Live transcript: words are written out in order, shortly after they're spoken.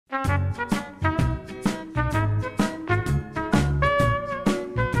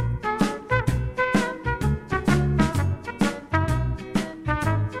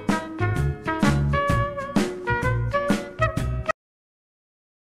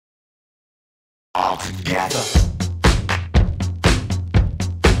All together.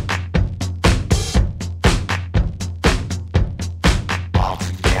 All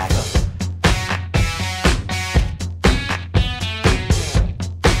together.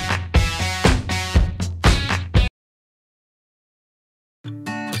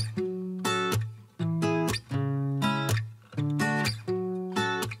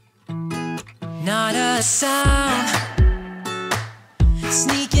 Not a sound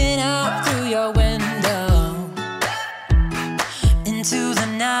sneaking out through your window into the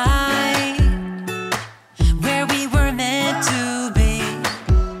night where we were meant to be.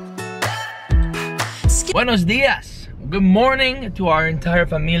 Buenos dias. Good morning to our entire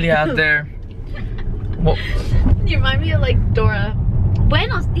familia out there. Well, You remind me of like Dora.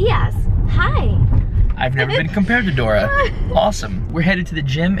 Buenos dias. Hi. I've never been compared to Dora. Awesome. We're headed to the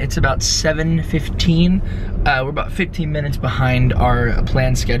gym. It's about 7:15. We're about 15 minutes behind our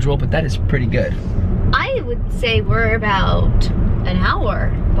planned schedule, but that is pretty good. I would say we're about an hour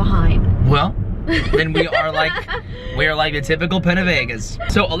behind. Well, then we are like the typical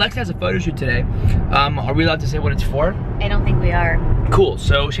PenaVegas. So Alexa has a photo shoot today. Are we allowed to say what it's for? I don't think we are. Cool,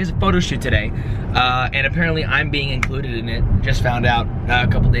 so she has a photo shoot today, and apparently I'm being included in it. Just found out a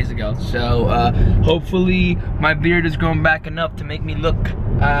couple days ago. So hopefully my beard is growing back enough to make me look,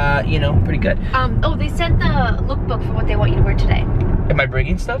 you know, pretty good. Oh, they sent the lookbook for what they want you to wear today. Am I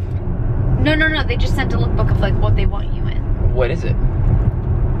bringing stuff? No, they just sent a lookbook of like what they want you in. What is it?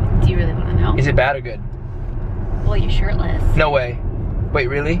 Do you really want to know? Is it bad or good? Well, you're shirtless. No way. Wait,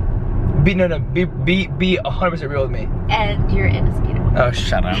 really? Be 100% real with me. And you're in a Speedo. Oh,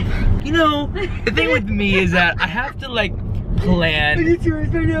 shut up. You know, the thing with me is that I have to like plan.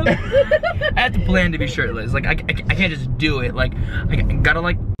 I have to plan to be shirtless. Like I can't just do it. Like I gotta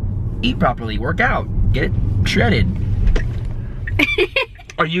like eat properly, work out, get it shredded.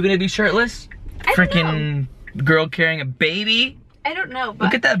 Are you gonna be shirtless? Freaking girl carrying a baby? I don't know, but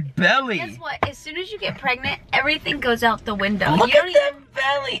look at that belly. guess what? As soon as you get pregnant, everything goes out the window. Look at that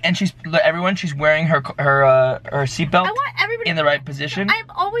belly. And she's wearing her seatbelt. I want everybody in the right position.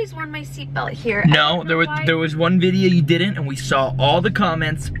 I've always worn my seatbelt here. No, there was one video you didn't, and we saw all the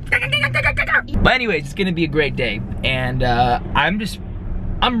comments. But anyways, it's gonna be a great day, and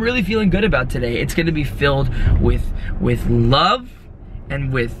I'm really feeling good about today. It's gonna be filled with love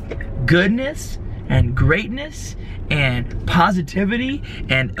and with goodness and greatness and positivity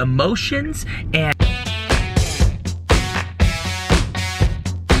and emotions and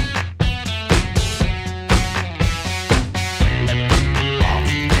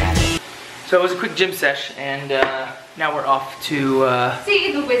so it was a quick gym sesh, and now we're off to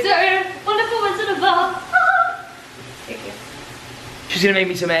see the wizard, wonderful Wizard of Oz. Thank you. She's gonna make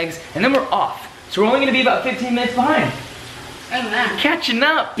me some eggs, and then we're off. So we're only gonna be about 15 minutes behind. Amen. Catching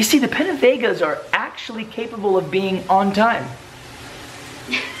up. You see, the PenaVegas are actually capable of being on time.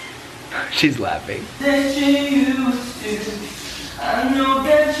 She's laughing. That you used to. I know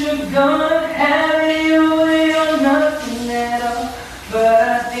that you're gonna have it your way or nothing at all, but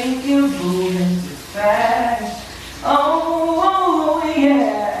I think you're moving too fast. Oh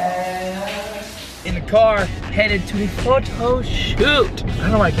yeah. In the car, headed to a photo shoot. I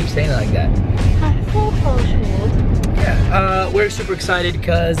don't know why I keep saying it like that. A photo shoot. Yeah, we're super excited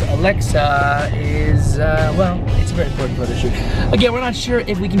because Alexa is, well, it's a very important photo shoot. Again, we're not sure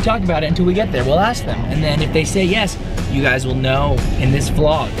if we can talk about it until we get there. We'll ask them, and then if they say yes, you guys will know in this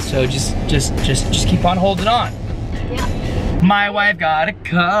vlog. So just keep on holding on. Yeah. My wife got a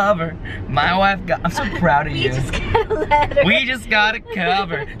cover. My wife got, I'm so proud of you. We just got a letter. We just got a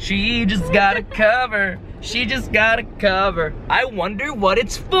cover. She just got a cover. She just got a cover. I wonder what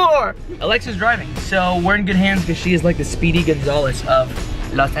it's for. Alexa's driving, so we're in good hands because she is like the Speedy Gonzalez of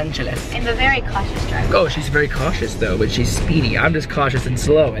Los Angeles. I'm a very cautious driver. Oh, she's very cautious though, but she's speedy. I'm just cautious and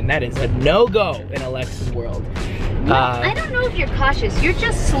slow, and that is a no-go in Alexa's world. No, I don't know if you're cautious. You're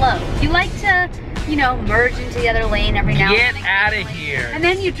just slow. You like to, you know, merge into the other lane every now and then. Get out of here. And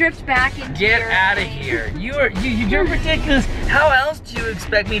then you drift back into Get out of here. You're ridiculous. How else do you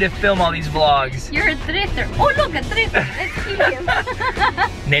expect me to film all these vlogs? You're a drifter. Oh, look, a drifter. Let's see him.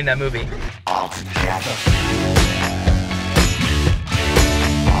 Name that movie. All together.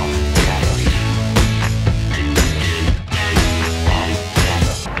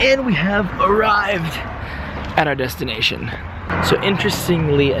 And we have arrived at our destination. So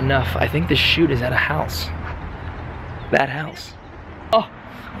interestingly enough, I think the shoot is at a house. That house. Oh,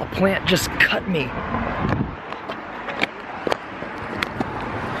 a plant just cut me.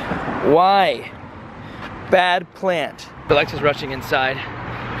 Why? Bad plant. Alexa's rushing inside.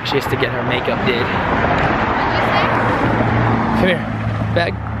 She has to get her makeup did. Come here,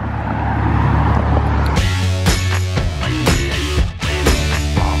 bag.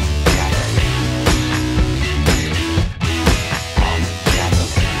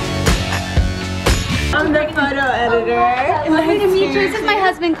 This is my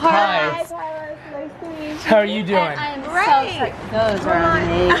husband, Carlos. Hi, Carlos. Nice to meet you. How are you doing? I am so excited. Those are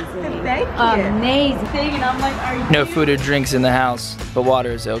amazing. Thank you. Amazing. And I'm like, are you? No food or drinks in the house, but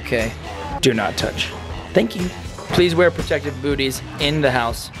water is okay. Do not touch. Thank you. Please wear protective booties in the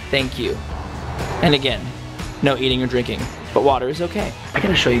house. Thank you. And again, no eating or drinking, but water is okay. I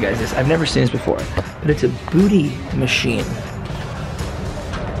gotta show you guys this. I've never seen this before, but it's a booty machine.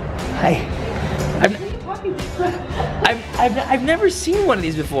 Hi. I've never seen one of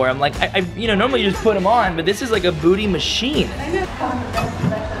these before. I'm like, you know, normally you just put them on, but this is like a booty machine.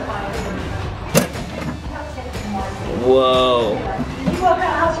 Whoa.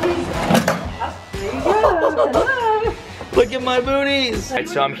 Look at my booties. Alright,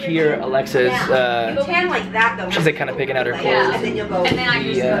 so I'm here. Alexa's, she's like kind of picking out her clothes.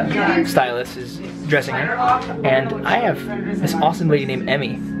 The stylist is dressing her. And I have this awesome lady named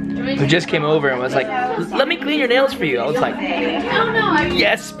Emmy, who just came over and was like, let me clean your nails for you. I was like,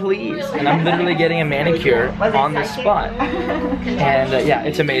 yes, please. And I'm literally getting a manicure on the spot. And yeah,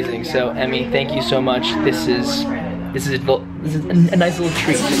 it's amazing. So Emmy, thank you so much. This is a nice little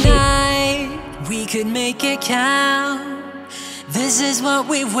treat. Tonight, we could make it count. This is what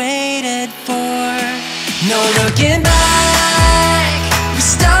we waited for. No looking back. We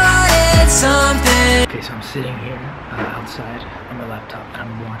started something. Okay, so I'm sitting here outside on my laptop and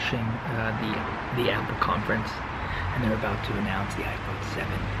I'm watching the Apple conference, and they're about to announce the iPhone 7.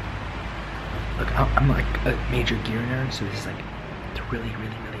 Look, I'm like a major gear nerd, so this is like, it's really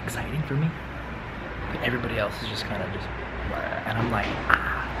exciting for me. But everybody else is just kind of just, and I'm like,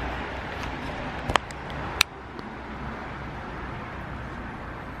 ah.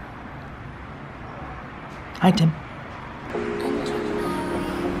 Hi, Tim.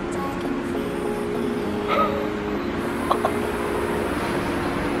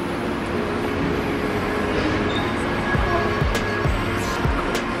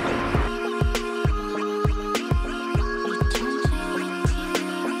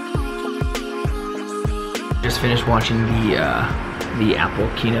 Just finished watching the Apple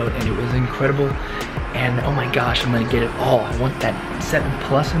keynote, and it was incredible. And oh my gosh, I'm gonna get it all. I want that 7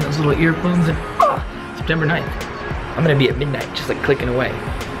 Plus and those little earphones, and September 9th. I'm gonna be at midnight, just like clicking away.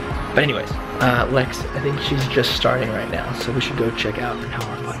 But anyways, Lex, I think she's just starting right now, so we should go check out how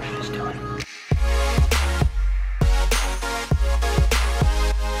our photo shoot is doing.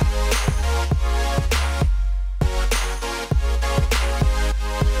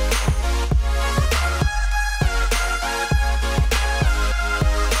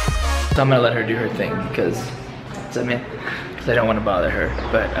 So I'm gonna let her do her thing because I don't want to bother her,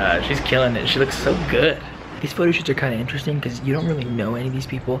 but she's killing it. She looks so good. These photo shoots are kind of interesting because you don't really know any of these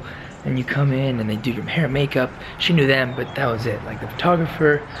people, and you come in and they do your hair and makeup. She knew them, but that was it. Like the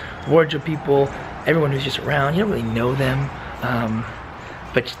photographer, wardrobe people, everyone who's just around, you don't really know them.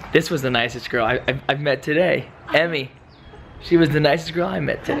 But this was the nicest girl I've met today. Emmy. She was the nicest girl I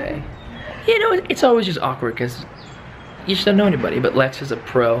met today. You know, it's always just awkward because you just don't know anybody, but Lex is a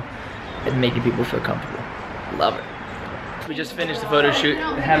pro at making people feel comfortable. Love it. We just finished the photo shoot,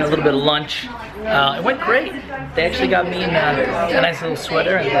 had a little bit of lunch. It went great. They actually got me in a nice little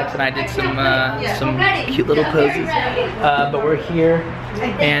sweater, and Lex and I did some cute little poses. But we're here,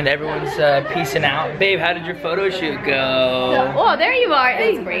 and everyone's peacing out. Babe, how did your photo shoot go? Oh, there you are.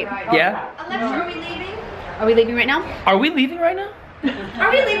 That's great. Yeah? Alexa, are we leaving? Are we leaving right now? Are we leaving right now? Are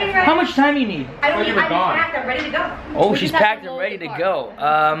we leaving right How much time you need? I don't need, I'm packed, I'm ready to go. Oh, she's packed and ready to go.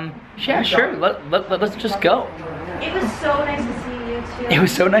 Yeah, sure. Let's just go. It was so nice to see you too. It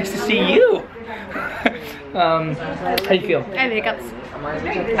was so nice to see you. How do you feel? I have hiccups.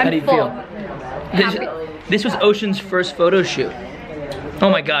 How do you feel? This was Ocean's first photo shoot. Oh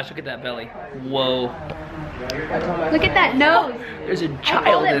my gosh, look at that belly. Whoa. Look at that nose. There's a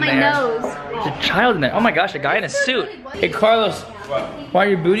child in there. Nose. There's a child in there. Oh my gosh, a guy in a suit. Hey Carlos, why are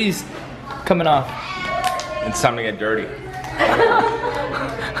your booties coming off? It's time to get dirty.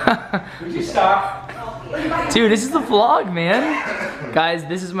 Would you stop? Dude, this is the vlog, man. Guys,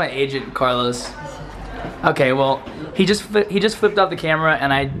 this is my agent, Carlos. Okay, well, he just flipped off the camera,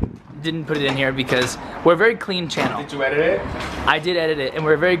 and I didn't put it in here because we're a very clean channel. Did you edit it? I did edit it, and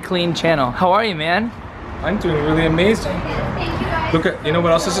we're a very clean channel. How are you, man? I'm doing really amazing. Look at, you know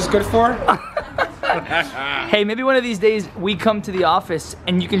what else this is good for? Hey, maybe one of these days we come to the office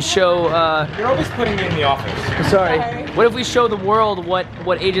and you can show. You're always putting me in the office. Sorry. What if we show the world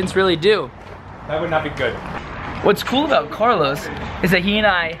what agents really do? That would not be good. What's cool about Carlos is that he and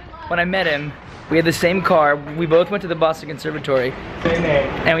I, when I met him, we had the same car. We both went to the Boston Conservatory. Same name.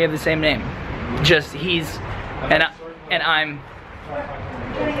 And we have the same name. Just he's and I'm.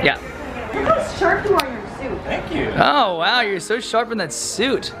 Yeah. Look how sharp you are yourself. suit. Thank you. Oh wow, you're so sharp in that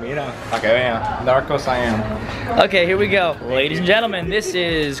suit. Mira. Okay, yeah. Narcos I am. Okay, here we go. Ladies and gentlemen, this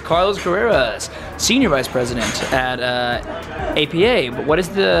is Carlos Carreras, Senior Vice President at APA. But what is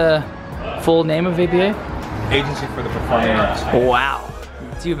the full name of APA? Agency for the Performing Arts. Wow.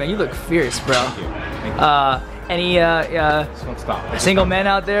 Dude, man, you look fierce, bro. Thank you. Thank you. Any This won't stop. single men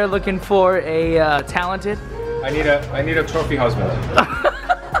out there looking for a talented? I need a trophy husband.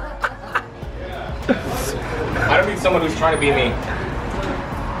 I don't need someone who's trying to be me.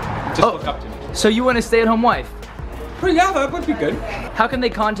 Just look up to me. So you want a stay-at-home wife? Oh yeah, that would be good. How can they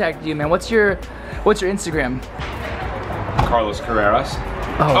contact you, man? What's your Instagram? Carlos Carreras.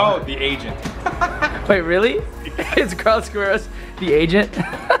 Oh, the agent. Wait, really? It's Carlos Carreras, the agent?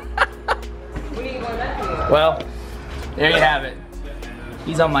 Well, there you have it.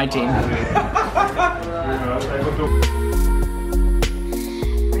 He's on my team.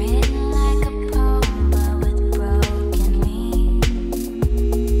 Written like a poem, but with broken wings.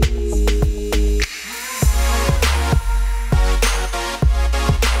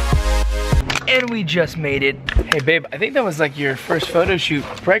 And we just made it. Hey babe, I think that was like your first photo shoot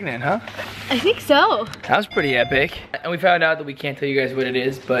pregnant, huh? I think so. That was pretty epic. And we found out that we can't tell you guys what it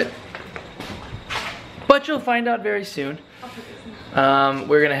is, but you'll find out very soon.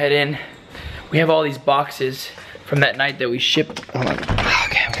 We're gonna head in. We have all these boxes from that night that we shipped. Hold on.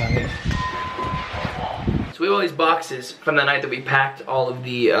 Okay, I'm coming. So we have all these boxes from the night that we packed all of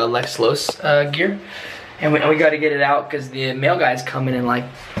the LEXLOS gear. And we gotta get it out because the mail guy's coming in like,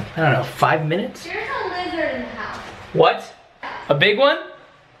 I don't know, 5 minutes? There's a lizard in the house. What? A big one?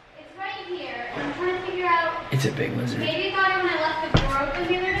 It's right here. I'm trying to figure out. It's a big lizard. Maybe you thought it when I left the door open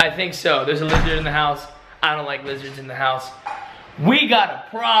the other day. I think so. There's a lizard in the house. I don't like lizards in the house. We got a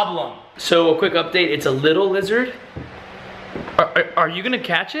problem. So a quick update, it's a little lizard. Are you gonna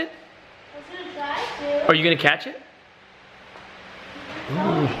catch it? I was gonna try to. Are you gonna catch it? Ooh.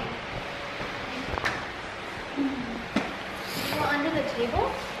 Well, under the table?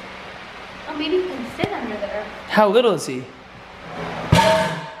 Oh, maybe you can sit under there. How little is he?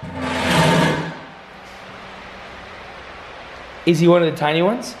 Is he one of the tiny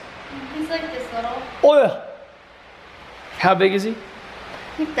ones? He's like this little. Oh yeah. How big is he?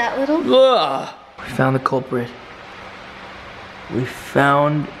 Like that little? Ugh. We found the culprit. We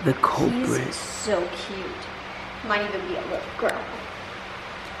found the culprit. He's so cute. Might even be a little girl.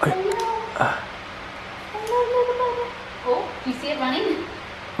 Oh, do you see it running?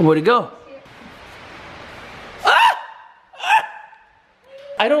 Where'd it go? Ah!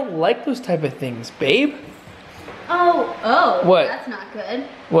 I don't like those type of things, babe. Oh, What? That's not good.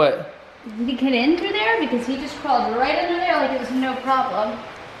 What? Did he get in through there? Because he just crawled right under there like it was no problem.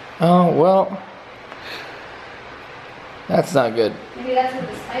 Oh, well. That's not good. Maybe that's where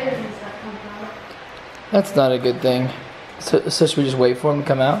the spiders and stuff come from. That's not a good thing. So should we just wait for him to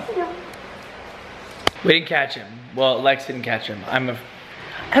come out? Yeah. We didn't catch him. Well, Lex didn't catch him. I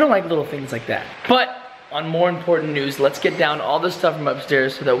don't like little things like that. But on more important news, let's get down all the stuff from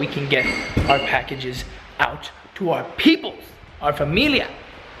upstairs so that we can get our packages out to our peoples, our familia.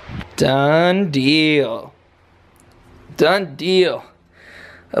 Done deal. Done deal.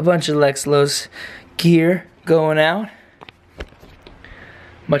 A bunch of LEXLOS gear going out.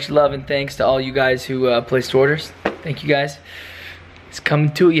 Much love and thanks to all you guys who placed orders. Thank you guys. It's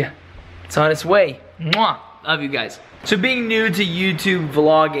coming to you. It's on its way. Mwah. Love you guys. So being new to YouTube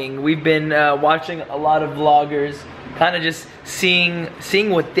vlogging, we've been watching a lot of vloggers, kind of just seeing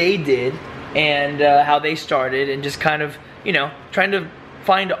what they did and how they started, and just kind of, you know, trying to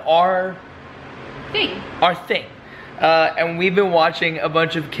find our thing. And we've been watching a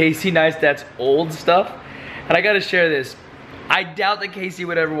bunch of Casey Neistat's old stuff, and I gotta share this. I doubt that Casey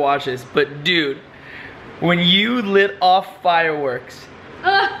would ever watch this, but dude, when you lit off fireworks,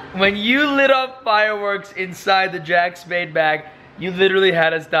 when you lit off fireworks inside the Jack Spade bag, you literally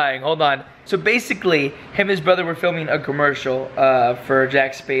had us dying. Hold on. So basically, him and his brother were filming a commercial for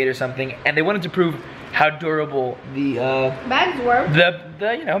Jack Spade or something, and they wanted to prove how durable the Bags were.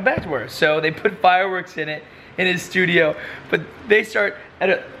 the bags were. So they put fireworks in it in his studio, but they start at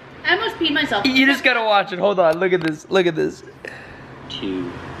a. I almost peed myself. You just gotta watch it. Hold on. Look at this. Look at this.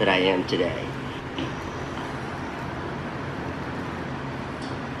 To that I am today.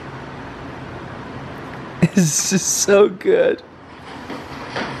 This is so good.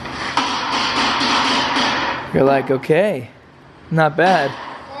 You're like, okay, not bad.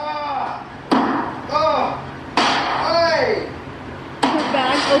 Her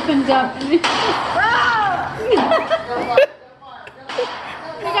bag opens up and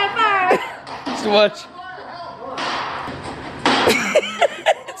I got fire. Just watch.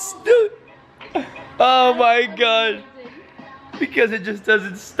 Dude. Oh my god. Because it just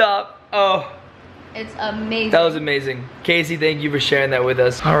doesn't stop. Oh. It's amazing. That was amazing. Casey, thank you for sharing that with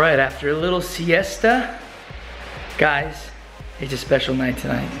us. All right, after a little siesta, guys, it's a special night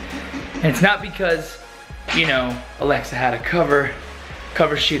tonight. And it's not because, you know, Alexa had a cover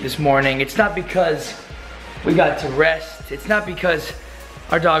shoot this morning. It's not because we got to rest. It's not because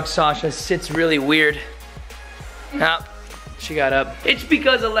our dog Sasha sits really weird. No, she got up. It's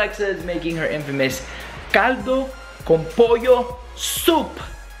because Alexa is making her infamous caldo con pollo soup.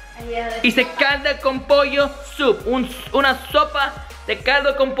 Dice caldo con pollo soup. Una sopa de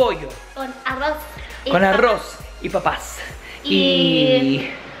caldo con pollo. Con arroz. Con arroz y papas.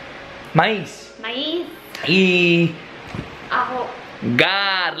 Y maíz. Maíz. Y Ajo.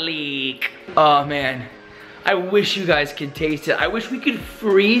 garlic. Oh man, I wish you guys could taste it. I wish we could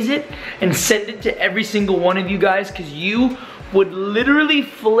freeze it and send it to every single one of you guys, because you would literally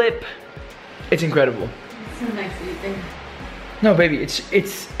flip. It's incredible. It's so nice eating. No, baby, it's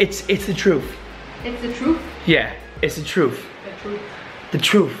the truth. It's the truth? Yeah, it's the truth. The truth. The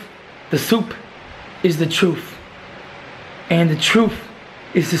truth. The soup is the truth. And the truth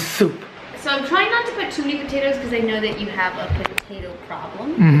is the soup. So I'm trying not to put too many potatoes because I know that you have a potato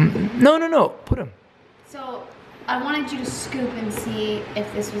problem. Mm-hmm. No, put them. So I wanted you to scoop and see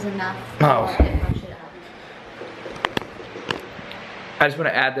if this was enough. Oh. Or if I should add. I just want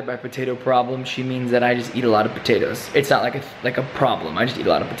to add that by potato problem, she means that I just eat a lot of potatoes. It's not like a problem. I just eat a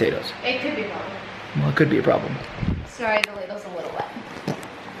lot of potatoes. It could be a problem. Well, it could be a problem. Sorry, the ladle's a little wet.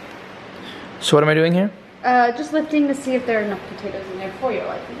 So what am I doing here? Just lifting to see if there are enough potatoes in there for your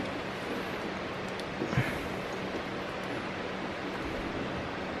liking.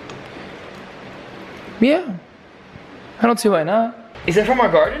 Yeah. I don't see why not. Is that from our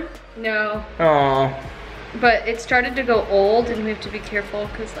garden? No. Oh. But it started to go old and we have to be careful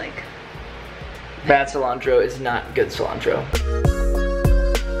because like... Bad cilantro is not good cilantro.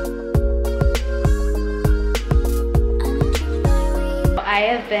 I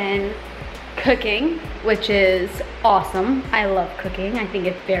have been cooking, which is awesome. I love cooking. I think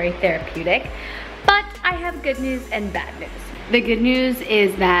it's very therapeutic. But I have good news and bad news. The good news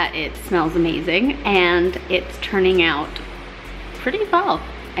is that it smells amazing and it's turning out pretty well,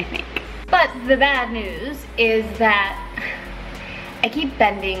 I think. But the bad news is that I keep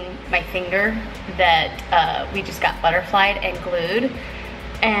bending my finger that we just got butterflied and glued.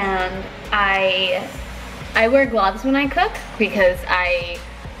 And I wear gloves when I cook because I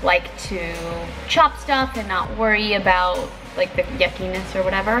like to chop stuff and not worry about like the yuckiness or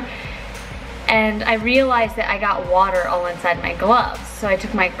whatever. And I realized that I got water all inside my gloves. So I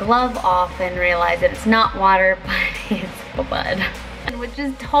took my glove off and realized that it's not water, but it's blood. Which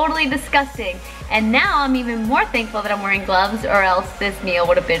is totally disgusting. And now I'm even more thankful that I'm wearing gloves or else this meal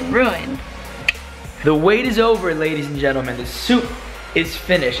would have been ruined. The wait is over, ladies and gentlemen. The soup is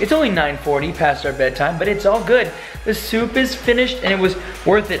finished. It's only 9:40 past our bedtime, but it's all good. The soup is finished and it was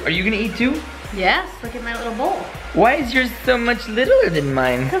worth it. Are you gonna eat too? Yes, look at my little bowl. Why is yours so much littler than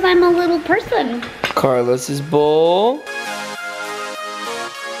mine? Because I'm a little person. Carlos's bowl.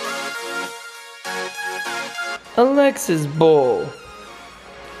 Alexa's bowl.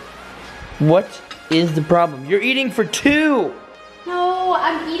 What is the problem? You're eating for two. No,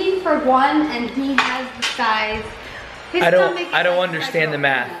 I'm eating for one and he has the size. His I stomach is don't like understand the special.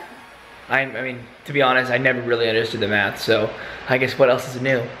 math. I mean, to be honest, I never really understood the math, so I guess what else is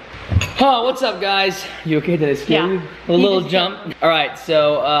new? Oh, what's up, guys? You okay? Did I scare you? A little jump. All right,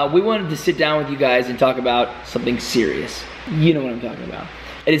 so we wanted to sit down with you guys and talk about something serious. You know what I'm talking about.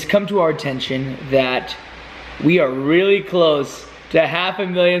 It has come to our attention that we are really close to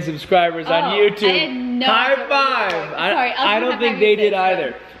 500,000 subscribers on YouTube. I didn't know. High five! Sorry, I don't think they did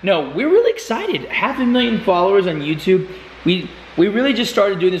either. No, we're really excited. 500,000 followers on YouTube. We really just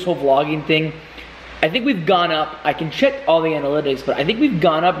started doing this whole vlogging thing. I think we've gone up, I can check all the analytics, but I think we've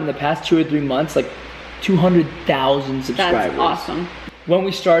gone up in the past 2 or 3 months, like 200,000 subscribers. That's awesome. When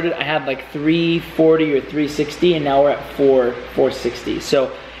we started, I had like 340 or 360, and now we're at 460.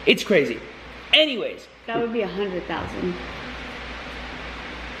 So it's crazy. Anyways. That would be 100,000.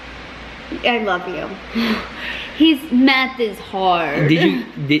 I love you. Math is hard.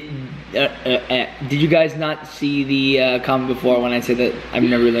 Did you guys not see the comment before when I said that I've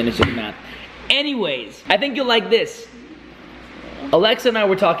never really understood math? Anyways, I think you'll like this. Alexa and I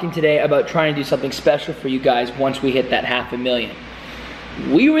were talking today about trying to do something special for you guys once we hit that 500,000.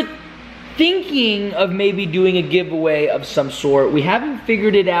 We were thinking of maybe doing a giveaway of some sort. We haven't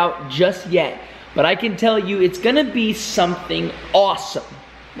figured it out just yet, but I can tell you it's gonna be something awesome.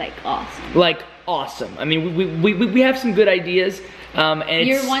 Like awesome. Like awesome. I mean, we have some good ideas. And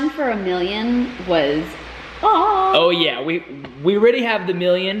Your one for $1 million was, oh. Oh yeah, we already have the $1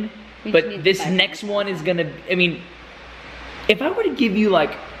 million, but this 500. next one is gonna, I mean, if I were to give you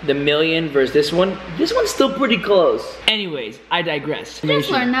like the $1 million versus this one's still pretty close. Anyways, I digress. I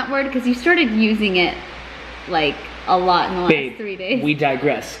just learned that word because you started using it like a lot in the last 3 days. We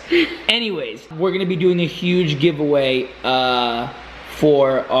digress. Anyways, we're gonna be doing a huge giveaway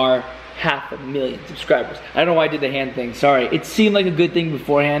for our 500,000 subscribers. I don't know why I did the hand thing, sorry. It seemed like a good thing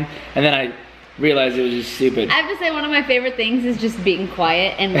beforehand, and then I realized it was just stupid. I have to say one of my favorite things is just being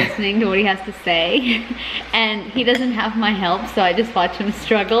quiet and listening to what he has to say. And he doesn't have my help, so I just watch him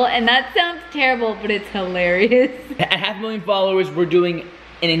struggle. And that sounds terrible, but it's hilarious. At 500,000 followers, we're doing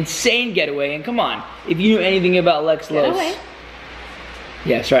an insane getaway. And come on, if you knew anything about LEXLOS. Getaway?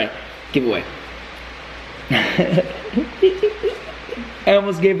 Yeah, that's right. Giveaway. I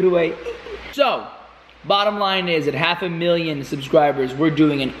almost gave it away. So, bottom line is, at 500,000 subscribers, we're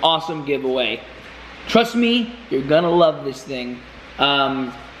doing an awesome giveaway. Trust me, you're gonna love this thing.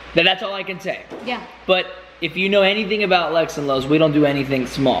 That's all I can say. Yeah. But if you know anything about LEXLOS, we don't do anything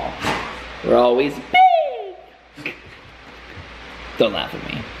small. We're always big. Don't laugh at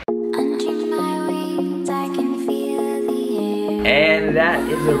me. And that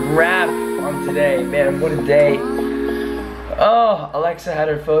is a wrap on today. Man, what a day. Oh, Alexa had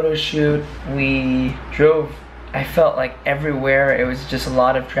her photo shoot. We drove, I felt like everywhere. It was just a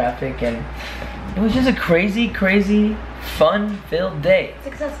lot of traffic, and it was just a crazy, crazy, fun-filled day.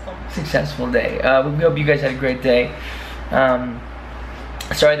 Successful day. We hope you guys had a great day.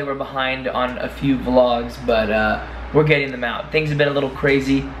 Sorry that we're behind on a few vlogs, but we're getting them out. Things have been a little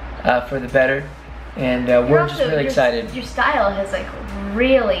crazy for the better, and we're just really excited. Your style has like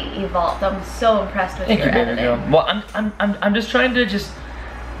really evolved. I'm so impressed with your editing. Girl. Well, I'm just trying to just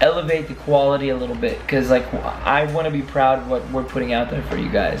elevate the quality a little bit, because like I want to be proud of what we're putting out there for you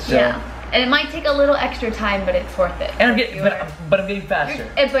guys. So. Yeah, and it might take a little extra time, but it's worth it. And I'm getting, but I'm getting faster.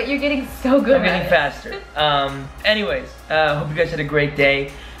 But you're getting so good. I'm getting faster. Anyways, hope you guys had a great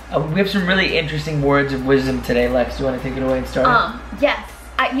day. We have some really interesting words of wisdom today. Lex, do you want to take it away and start? Yes.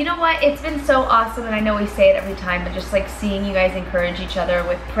 You know what? It's been so awesome, and I know we say it every time, but just like seeing you guys encourage each other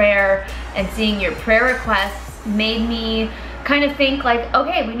with prayer and seeing your prayer requests made me kind of think like,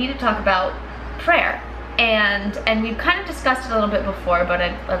 okay, we need to talk about prayer. And we've kind of discussed it a little bit before, but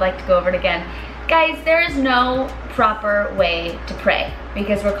I'd like to go over it again. Guys, there is no proper way to pray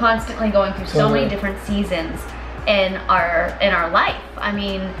because we're constantly going through so many different seasons in our life. I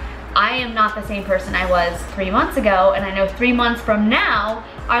mean, I am not the same person I was 3 months ago, and I know 3 months from now,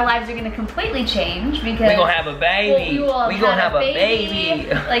 our lives are gonna completely change because we're gonna have a baby. We gonna have a baby.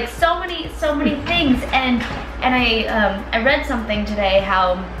 Like so many things. And I read something today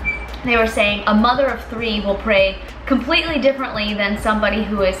how they were saying a mother of 3 will pray completely differently than somebody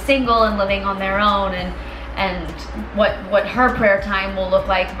who is single and living on their own, and what her prayer time will look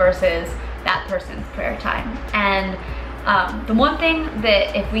like versus that person's prayer time. And the one thing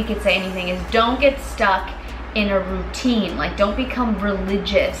that, if we could say anything, is don't get stuck in a routine. Like, don't become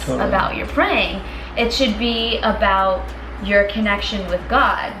religious about your praying. It should be about your connection with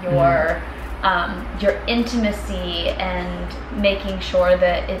God, your intimacy, and making sure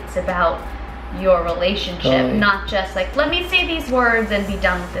that it's about your relationship, not just like, let me say these words and be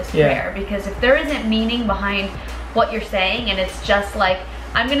done with this prayer. Because if there isn't meaning behind what you're saying, and it's just like,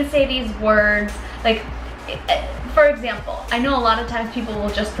 I'm gonna say these words, like, for example, I know a lot of times people will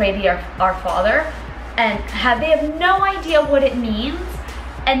just pray the Our Father, and they have no idea what it means,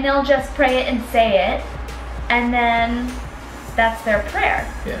 and they'll just pray it and say it, and then that's their prayer.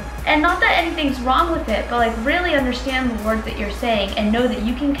 And not that anything's wrong with it, but like really understand the words that you're saying and know that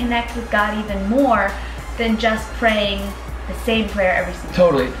you can connect with God even more than just praying the same prayer every single time.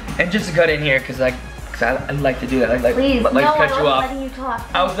 Totally. And just to cut in here, because I like to do that. Please, cut you off. Letting you talk.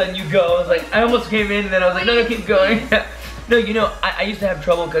 I was letting you go. I was like, I almost came in, and then I was like, no, keep going. No, you know, I used to have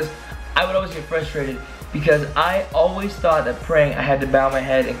trouble because I would always get frustrated because I always thought that praying I had to bow my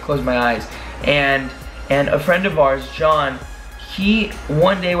head and close my eyes. And a friend of ours, John,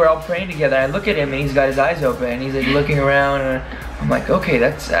 one day we're all praying together. I look at him and he's got his eyes open and he's like looking around, and I'm like, okay,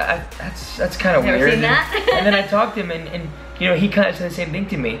 that's kind of weird. Never seen that. And then I talked to him, and you know, he kind of said the same thing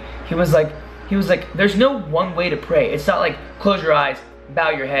to me. He was like, there's no one way to pray. It's not like close your eyes, bow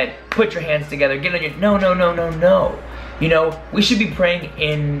your head, put your hands together, get on your no. You know, we should be praying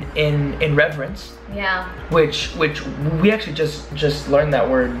in reverence. Yeah. Which we actually just learned that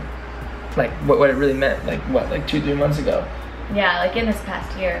word, like what it really meant, like 2-3 months ago. Yeah, like in this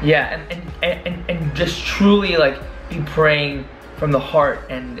past year. Yeah, and just truly like be praying from the heart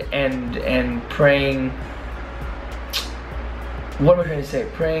and praying. What am I trying to say?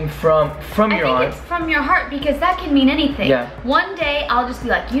 Praying from your heart. I think it's from your heart, because that can mean anything. Yeah. One day I'll just be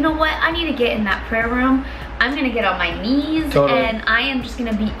like, you know what? I need to get in that prayer room. I'm gonna get on my knees, and I am just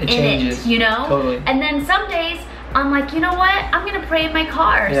gonna be in it, you know? Totally. And then some days I'm like, you know what? I'm gonna pray in my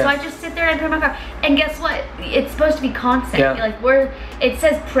car. Yeah. So I just sit there and I pray in my car. And guess what? It's supposed to be constant. Yeah. Like it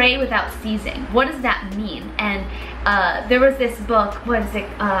says pray without ceasing. What does that mean? And there was this book. What is it?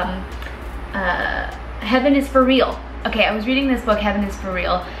 Heaven is for Real. Okay, I was reading this book, Heaven is for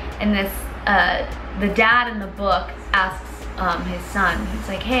Real, and this the dad in the book asks his son. He's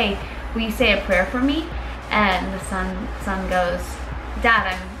like, hey, will you say a prayer for me? And the son goes,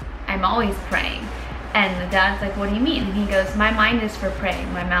 Dad, I'm always praying. And the dad's like, what do you mean? And he goes, my mind is for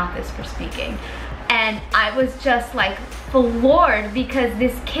praying, my mouth is for speaking. And I was just like floored, because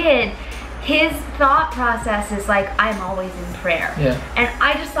this kid, his thought process is like, I'm always in prayer. Yeah. And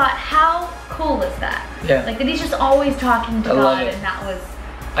I just thought, how cool is that? Yeah. Like that he's just always talking to God, and that was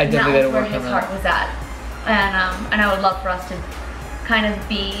where his heart was at. And I would love for us to kind of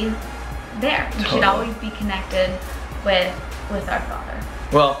be there. We should always be connected with our Father.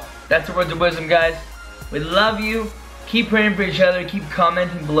 Well, that's the words of wisdom, guys. We love you. Keep praying for each other. Keep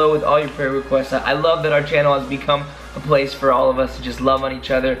commenting below with all your prayer requests. I love that our channel has become a place for all of us to just love on each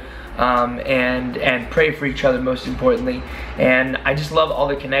other. And pray for each other, most importantly. And I just love all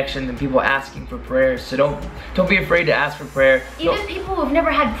the connections and people asking for prayers. So don't be afraid to ask for prayer. Even people who've never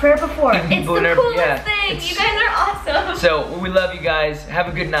had prayer before. It's the coolest thing. You guys are awesome. So we love you guys. Have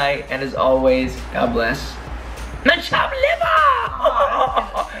a good night, and as always, God bless. Not chop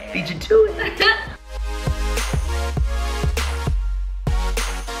liver. Beat you to it.